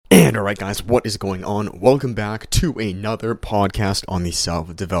And alright guys, what is going on? Welcome back to another podcast on the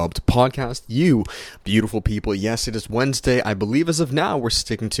Self-Developed Podcast. You beautiful people, yes, it is Wednesday. I believe as of now, we're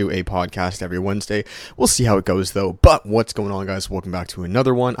sticking to a podcast every Wednesday. We'll see how it goes though. But what's going on guys? Welcome back to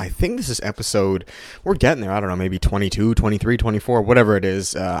another one. I think this is episode, we're getting there, I don't know, maybe 22, 23, 24, whatever it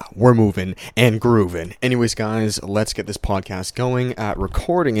is. We're moving and grooving. Anyways guys, let's get this podcast going.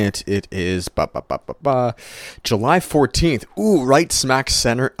 Recording it is July 14th. Ooh, right smack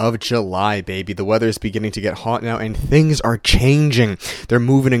center of July, baby. The weather is beginning to get hot now and things are changing. They're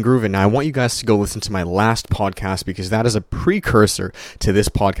moving and grooving. Now I want you guys to go listen to my last podcast because that is a precursor to this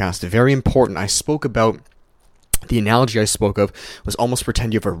podcast. Very important. I spoke about the analogy I spoke of was almost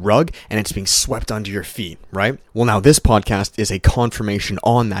pretend you have a rug and it's being swept under your feet, right? Well, now this podcast is a confirmation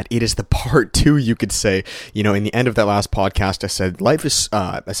on that. It is the part two, you could say. You know, in the end of that last podcast, I said life is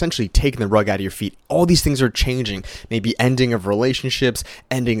essentially taking the rug out of your feet. All these things are changing. Maybe ending of relationships,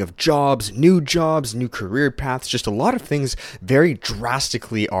 ending of jobs, new career paths. Just a lot of things very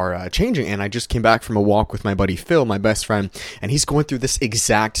drastically are changing. And I just came back from a walk with my buddy Phil, my best friend, and he's going through this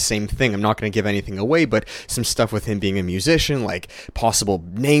exact same thing. I'm not going to give anything away, but some stuff with him being a musician, like possible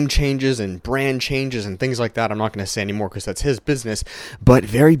name changes and brand changes and things like that. I'm not going to say anymore because that's his business, but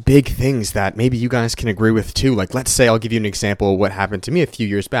very big things that maybe you guys can agree with too. Like, let's say, I'll give you an example of what happened to me a few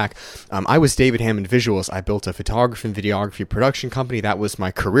years back. I was David Hammond Visuals. I built a photography and videography production company. That was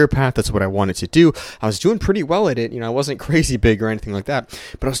my career path. That's what I wanted to do. I was doing pretty well at it. You know, I wasn't crazy big or anything like that,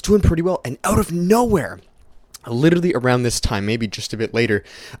 but I was doing pretty well. And out of nowhere, literally around this time, maybe just a bit later,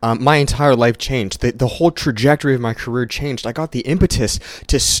 my entire life changed. The whole trajectory of my career changed. I got the impetus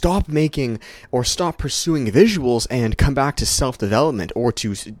to stop making or stop pursuing visuals and come back to self-development or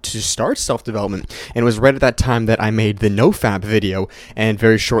to start self-development. And it was right at that time that I made the NoFap video, and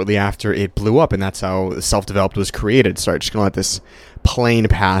very shortly after it blew up, and that's how Self-Developed was created. Sorry, just gonna let this plane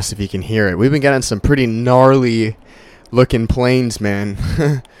pass if you can hear it. We've been getting some pretty gnarly looking planes,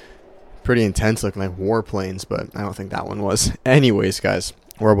 man. Pretty intense looking, like warplanes, but I don't think that one was. Anyways, guys,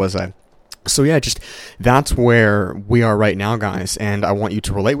 where was I? So yeah, just that's where we are right now, guys, and I want you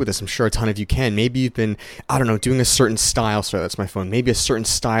to relate with this. I'm sure a ton of you can. Maybe you've been, I don't know, doing a certain style. Sorry, that's my phone. Maybe a certain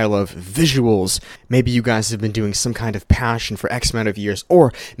style of visuals. Maybe you guys have been doing some kind of passion for X amount of years,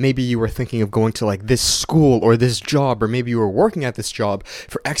 or maybe you were thinking of going to like this school or this job, or maybe you were working at this job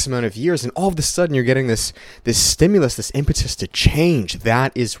for X amount of years, and all of a sudden you're getting this stimulus, this impetus to change.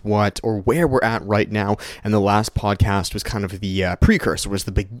 That is what, or where we're at right now, and the last podcast was kind of the precursor, was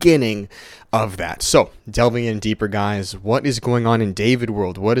the beginning of that. So, delving in deeper, guys, what is going on in David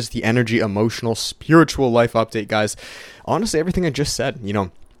world? What is the energy, emotional, spiritual life update, guys? Honestly, everything I just said, you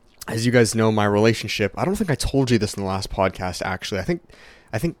know, as you guys know, my relationship, I don't think I told you this in the last podcast, actually. I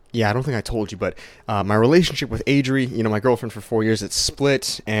think, yeah, I don't think I told you, but my relationship with Adri, you know, my girlfriend for 4 years, it's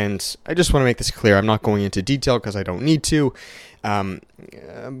split, and I just want to make this clear. I'm not going into detail because I don't need to,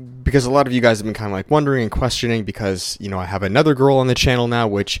 because a lot of you guys have been kind of like wondering and questioning, because, you know, I have another girl on the channel now,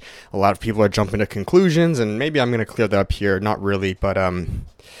 which a lot of people are jumping to conclusions, and maybe I'm going to clear that up here. Not really, but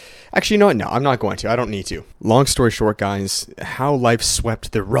actually, you know what? No, I'm not going to. I don't need to. Long story short, guys, how life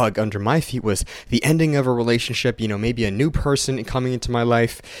swept the rug under my feet was the ending of a relationship, you know, maybe a new person coming into my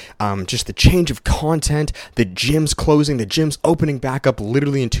life, just the change of content, the gyms closing, the gyms opening back up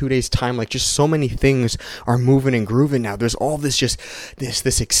literally in 2 days' time. Like, just so many things are moving and grooving now. There's all this just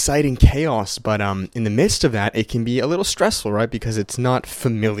this exciting chaos, but in the midst of that, it can be a little stressful, right? Because it's not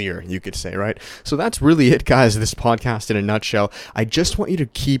familiar, you could say, right? So that's really it, guys, this podcast in a nutshell. I just want you to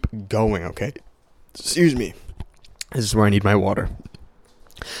keep going, okay? Excuse me. This is where I need my water.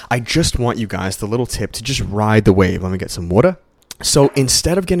 I just want you guys, the little tip, to just ride the wave. Let me get some water. So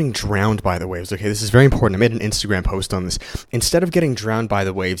instead of getting drowned by the waves, okay, this is very important. I made an Instagram post on this. Instead of getting drowned by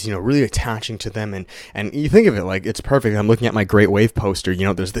the waves, you know, really attaching to them, and you think of it like it's perfect. I'm looking at my great wave poster. You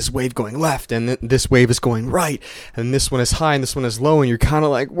know, there's this wave going left, and this wave is going right, and this one is high, and this one is low, and you're kind of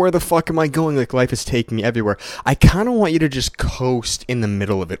like, where the fuck am I going? Like, life is taking me everywhere. I kind of want you to just coast in the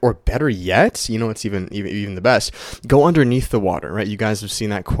middle of it, or better yet, you know, it's even the best. Go underneath the water, right? You guys have seen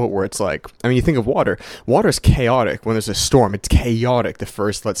that quote where it's like, I mean, you think of water. Water is chaotic when there's a storm. It's chaotic the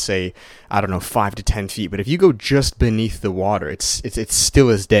first, let's say, I don't know, 5 to 10 feet. But if you go just beneath the water, it's still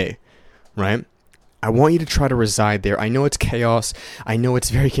as day, right? I want you to try to reside there. I know it's chaos. I know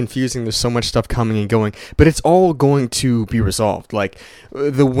it's very confusing. There's so much stuff coming and going, but it's all going to be resolved. Like,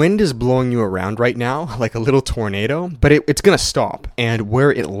 the wind is blowing you around right now, like a little tornado, but it's going to stop. And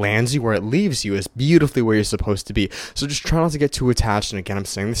where it lands you, where it leaves you, is beautifully where you're supposed to be. So just try not to get too attached. And again, I'm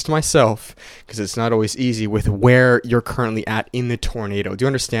saying this to myself because it's not always easy with where you're currently at in the tornado. Do you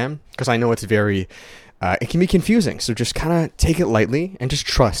understand? Because I know it's very it can be confusing. So just kind of take it lightly and just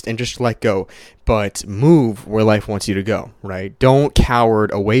trust and just let go. But move where life wants you to go, right? Don't cower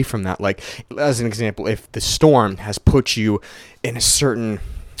away from that. Like, as an example, if the storm has put you in a certain...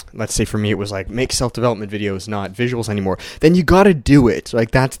 Let's say for me it was like, make self-development videos, not visuals anymore, then you gotta do it.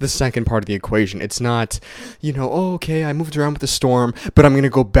 Like, that's the second part of the equation. It's not, oh, okay, I moved around with the storm, but I'm gonna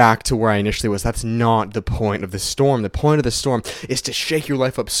go back to where I initially was. That's not the point of the storm. The point of the storm is to shake your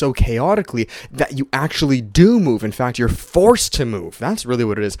life up so chaotically that you actually do move. In fact, you're forced to move. That's really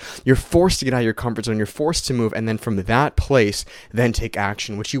what it is. You're forced to get out of your comfort zone. You're forced to move, and then from that place, then take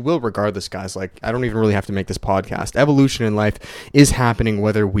action, which you will regardless, guys. Like, I don't even really have to make this podcast. Evolution in life is happening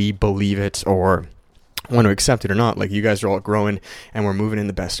whether we believe it or want to accept it or not. Like, you guys are all growing and we're moving in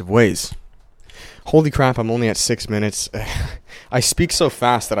the best of ways. Holy crap, I'm only at 6 minutes. I speak so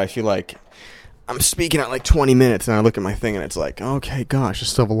fast that I feel like I'm speaking at like 20 minutes and I look at my thing and it's like, okay, gosh, I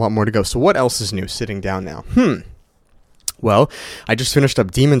still have a lot more to go. So what else is new? Sitting down now. Well, I just finished up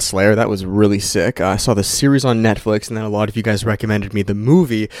Demon Slayer. That was really sick. I saw the series on Netflix, and then a lot of you guys recommended me the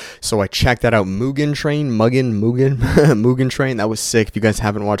movie, so I checked that out. Mugen Train. That was sick. If you guys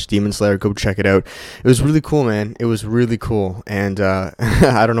haven't watched Demon Slayer, go check it out. It was really cool, man. It was really cool, and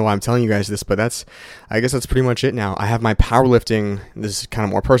I don't know why I'm telling you guys this, but I guess that's pretty much it now. I have my powerlifting, this is kind of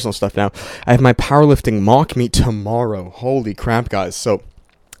more personal stuff now, I have my powerlifting mock meet tomorrow. Holy crap, guys. So,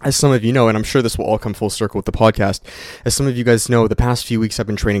 as some of you know, and I'm sure this will all come full circle with the podcast, as some of you guys know, the past few weeks I've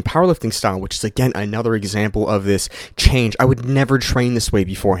been training powerlifting style, which is, again, another example of this change. I would never train this way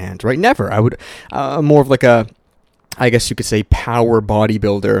beforehand, right? Never. I would, more of like a, I guess you could say, power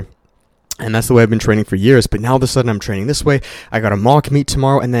bodybuilder. And that's the way I've been training for years. But now all of a sudden I'm training this way. I got a mock meet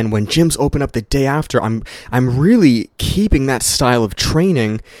tomorrow. And then when gyms open up the day after, I'm really keeping that style of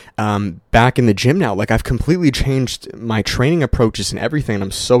training back in the gym now. Like, I've completely changed my training approaches and everything. And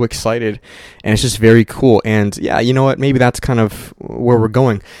I'm so excited. And it's just very cool. And yeah, you know what? Maybe that's kind of where we're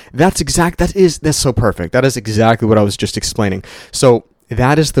going. That's so perfect. That is exactly what I was just explaining. So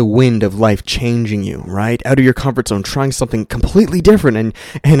that is the wind of life changing you, right? Out of your comfort zone, trying something completely different.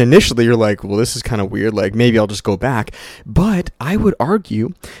 And initially you're like, well, this is kind of weird. Like, maybe I'll just go back. But I would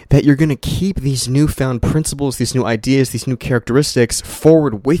argue that you're going to keep these newfound principles, these new ideas, these new characteristics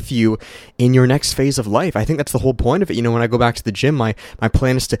forward with you in your next phase of life. I think that's the whole point of it. When I go back to the gym, my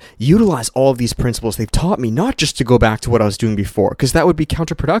plan is to utilize all of these principles they've taught me, not just to go back to what I was doing before, because that would be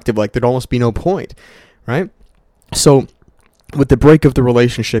counterproductive. Like, there'd almost be no point, right? So, with the break of the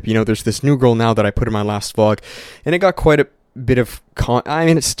relationship, there's this new girl now that I put in my last vlog, and it got quite a bit of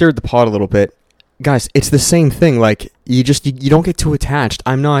it stirred the pot a little bit. Guys, it's the same thing. Like, you don't get too attached.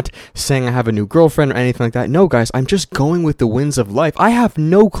 I'm not saying I have a new girlfriend or anything like that. No, guys, I'm just going with the winds of life. I have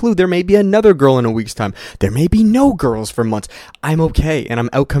no clue. There may be another girl in a week's time. There may be no girls for months. I'm okay, and I'm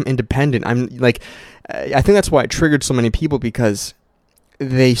outcome independent. I'm like, I think that's why it triggered so many people, because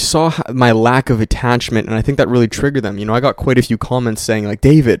they saw my lack of attachment, and I think that really triggered them. I got quite a few comments saying, like,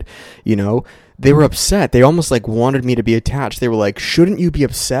 David, they were upset. They almost, like, wanted me to be attached. They were like, shouldn't you be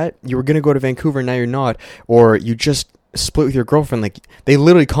upset? You were going to go to Vancouver, and now you're not. Or you just split with your girlfriend. Like, they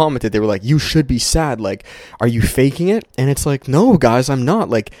literally commented. They were like, you should be sad. Like, are you faking it? And it's like, no, guys, I'm not.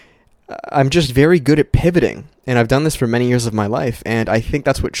 Like, I'm just very good at pivoting, and I've done this for many years of my life, and I think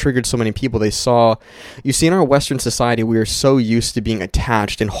that's what triggered so many people. They saw, in our Western society, we are so used to being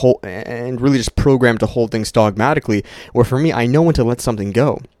attached and really just programmed to hold things dogmatically, where for me, I know when to let something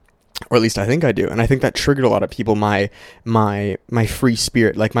go, or at least I think I do, and I think that triggered a lot of people, my free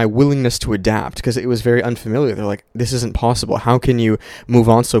spirit, like my willingness to adapt, because it was very unfamiliar. They're like, this isn't possible. How can you move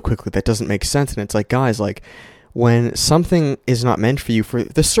on so quickly? That doesn't make sense. And it's like, guys, like, when something is not meant for you for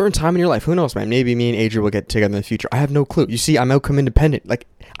this certain time in your life, who knows, man? Maybe me and Adrian will get together in the future. I have no clue. You see, I'm outcome independent. Like,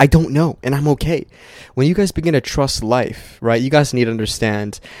 I don't know, and I'm okay. When you guys begin to trust life, right, you guys need to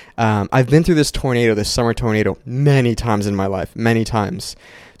understand, I've been through this summer tornado, many times in my life, many times.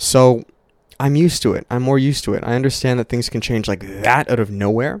 So I'm used to it. I'm more used to it. I understand that things can change like that out of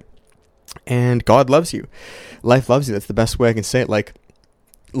nowhere, and God loves you. Life loves you. That's the best way I can say it. Like,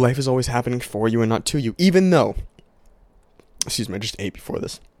 life is always happening for you and not to you, even though, I just ate before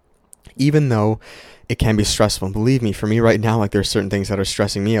this, even though it can be stressful. And believe me, for me right now, like, there's certain things that are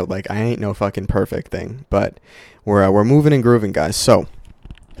stressing me out. Like, I ain't no fucking perfect thing, but we're moving and grooving, guys. So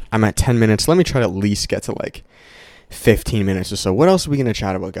I'm at 10 minutes. Let me try to at least get to like 15 minutes or so. What else are we going to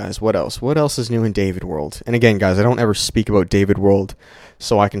chat about, guys? What else is new in David World? And again, guys, I don't ever speak about David World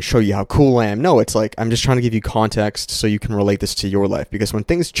so I can show you how cool I am. No, it's like, I'm just trying to give you context so you can relate this to your life, because when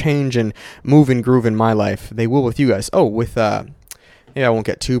things change and move and groove in my life, they will with you guys. Oh, with I won't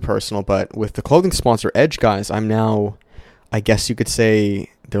get too personal, but with the clothing sponsor Edge, guys, I'm now, I guess you could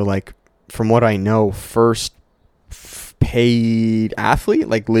say, they're like from what I know, first paid athlete,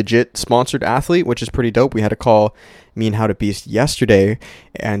 like legit sponsored athlete, which is pretty dope. We had a call, me and How to Beast, yesterday,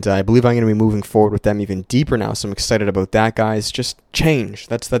 and I believe I'm going to be moving forward with them even deeper now, so I'm excited about that, guys. Just change.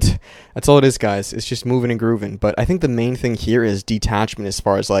 That's all it is, guys. It's just moving and grooving. But I think the main thing here is detachment, as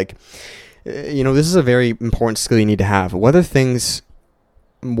far as like, this is a very important skill you need to have. Whether things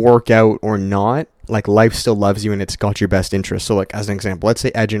work out or not, like, life still loves you and it's got your best interest. So, like, as an example, let's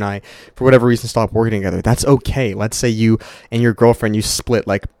say Edge and I, for whatever reason, stop working together. That's okay. Let's say you and your girlfriend, you split.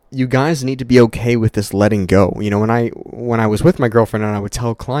 Like, you guys need to be okay with this letting go. You know, when I was with my girlfriend, and I would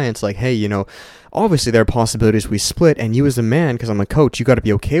tell clients, like, hey, obviously there are possibilities we split, and you as a man, because I'm a coach, you got to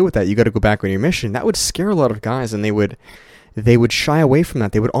be okay with that. You got to go back on your mission. That would scare a lot of guys, and they would shy away from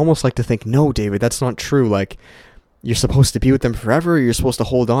that. They would almost like to think, no, David, that's not true. Like, you're supposed to be with them forever. You're supposed to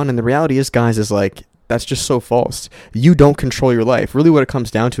hold on. And the reality is, guys, is like, that's just so false. You don't control your life. Really what it comes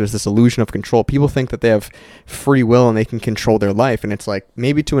down to is this illusion of control. People think that they have free will and they can control their life. And it's like,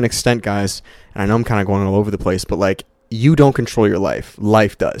 maybe to an extent, guys, and I know I'm kind of going all over the place, but like, you don't control your life.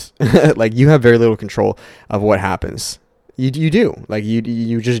 Life does. Like, you have very little control of what happens. You do. Like,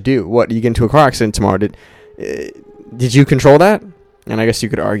 you just do. What, you get into a car accident tomorrow. Did you control that? And I guess you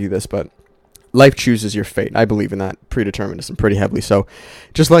could argue this, but life chooses your fate. I believe in that predeterminism pretty heavily. So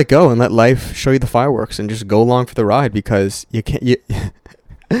just let go and let life show you the fireworks, and just go along for the ride, because you can't.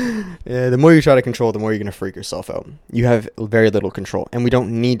 The more you try to control, the more you're going to freak yourself out. You have very little control, and we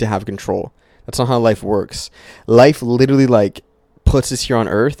don't need to have control. That's not how life works. Life literally, like, puts us here on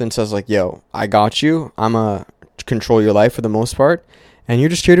earth and says, like, yo, I got you. I'm going to control your life for the most part, and you're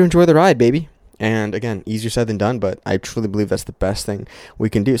just here to enjoy the ride, baby. And again, easier said than done, but I truly believe that's the best thing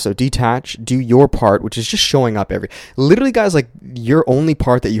we can do. So detach, do your part, which is just showing up literally, guys, like, your only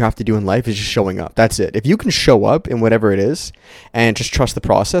part that you have to do in life is just showing up. That's it. If you can show up in whatever it is and just trust the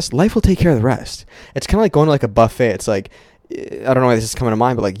process, life will take care of the rest. It's kind of like going to like a buffet. It's like, I don't know why this is coming to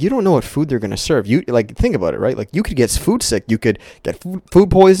mind, but like, you don't know what food they're going to serve. You, like, think about it, right? Like, you could get food sick. You could get food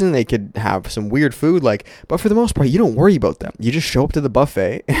poison. They could have some weird food, like, but for the most part, you don't worry about them. You just show up to the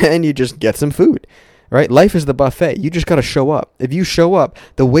buffet and you just get some food, right? Life is the buffet. You just got to show up. If you show up,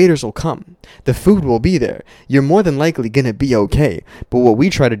 the waiters will come. The food will be there. You're more than likely going to be okay. But what we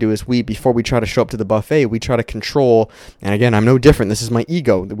try to do is before we try to show up to the buffet, we try to control, and again, I'm no different. This is my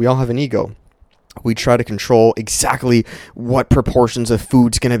ego. We all have an ego. We try to control exactly what proportions of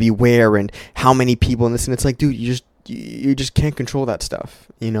food's going to be where and how many people in this. And it's like, dude, you just can't control that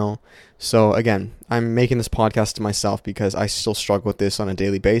stuff, So again, I'm making this podcast to myself because I still struggle with this on a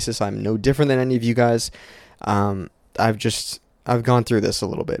daily basis. I'm no different than any of you guys. I've gone through this a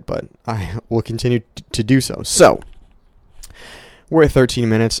little bit, but I will continue to do so. So we're at 13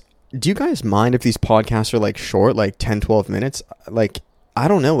 minutes. Do you guys mind if these podcasts are like short, like 10, 12 minutes? Like, I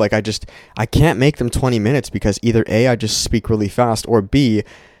don't know, like, I can't make them 20 minutes because either A, I just speak really fast, or B,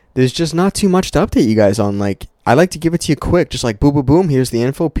 there's just not too much to update you guys on. Like, I like to give it to you quick, just like boom, boom, boom, here's the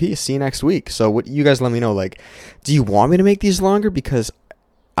info, peace, see you next week. So what you guys let me know, like, do you want me to make these longer? Because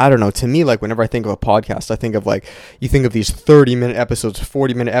I don't know, to me, like, whenever I think of a podcast, I think of, like, you think of these 30-minute episodes,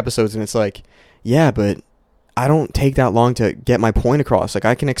 40-minute episodes, and it's like, yeah, but I don't take that long to get my point across. Like,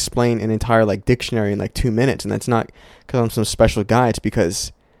 I can explain an entire, like, dictionary in, like, 2 minutes, and that's not because I'm some special guy. It's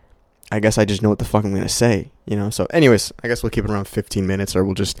because I guess I just know what the fuck I'm going to say, So anyways, I guess we'll keep it around 15 minutes, or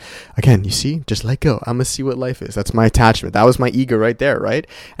we'll just, again, you see, just let go. I'm going to see what life is. That's my attachment. That was my ego right there, right?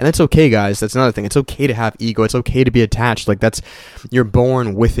 And that's okay, guys. That's another thing. It's okay to have ego. It's okay to be attached. Like, you're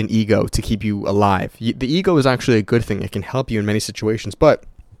born with an ego to keep you alive. The ego is actually a good thing. It can help you in many situations, but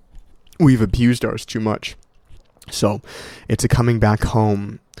we've abused ours too much. So it's a coming back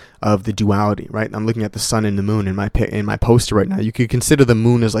home of the duality, right? I'm looking at the sun and the moon in my poster right now. You could consider the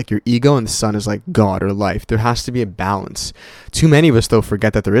moon as like your ego and the sun as like God or life. There has to be a balance. Too many of us, though,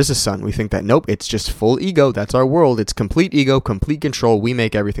 forget that there is a sun. We think that, nope, it's just full ego. That's our world. It's complete ego, complete control. We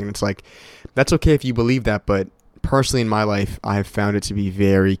make everything. It's like, that's okay if you believe that, but personally in my life, I have found it to be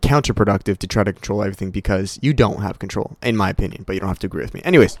very counterproductive to try to control everything, because you don't have control, in my opinion, but you don't have to agree with me.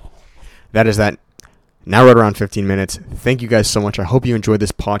 Anyways, that is that. Now right around 15 minutes. Thank you guys so much. I hope you enjoyed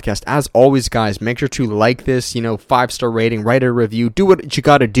this podcast. As always, guys, make sure to like this, 5-star rating, write a review, do what you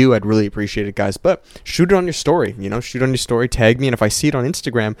got to do. I'd really appreciate it, guys. But shoot it on your story, shoot on your story, tag me. And if I see it on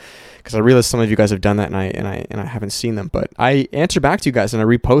Instagram, because I realize some of you guys have done that and I haven't seen them, but I answer back to you guys and I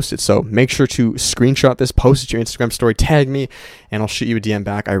repost it. So make sure to screenshot this, post it to your Instagram story, tag me, and I'll shoot you a DM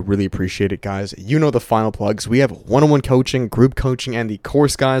back. I really appreciate it, guys. The final plugs. We have one-on-one coaching, group coaching, and the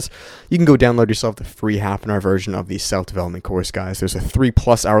course, guys. You can go download yourself the free free half-an-hour version of the self-development course, guys. There's a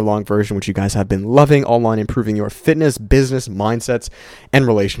 3+ hour long version, which you guys have been loving, all on improving your fitness, business, mindsets, and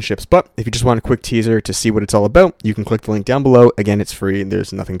relationships. But if you just want a quick teaser to see what it's all about, you can click the link down below. Again, it's free.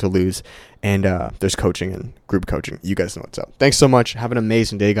 There's nothing to lose. And there's coaching and group coaching. You guys know what's up. Thanks so much. Have an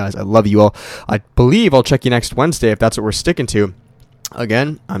amazing day, guys. I love you all. I believe I'll check you next Wednesday if that's what we're sticking to.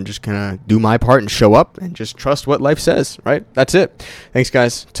 Again, I'm just going to do my part and show up and just trust what life says, right? That's it. Thanks,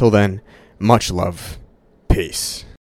 guys. Till then, much love. Peace.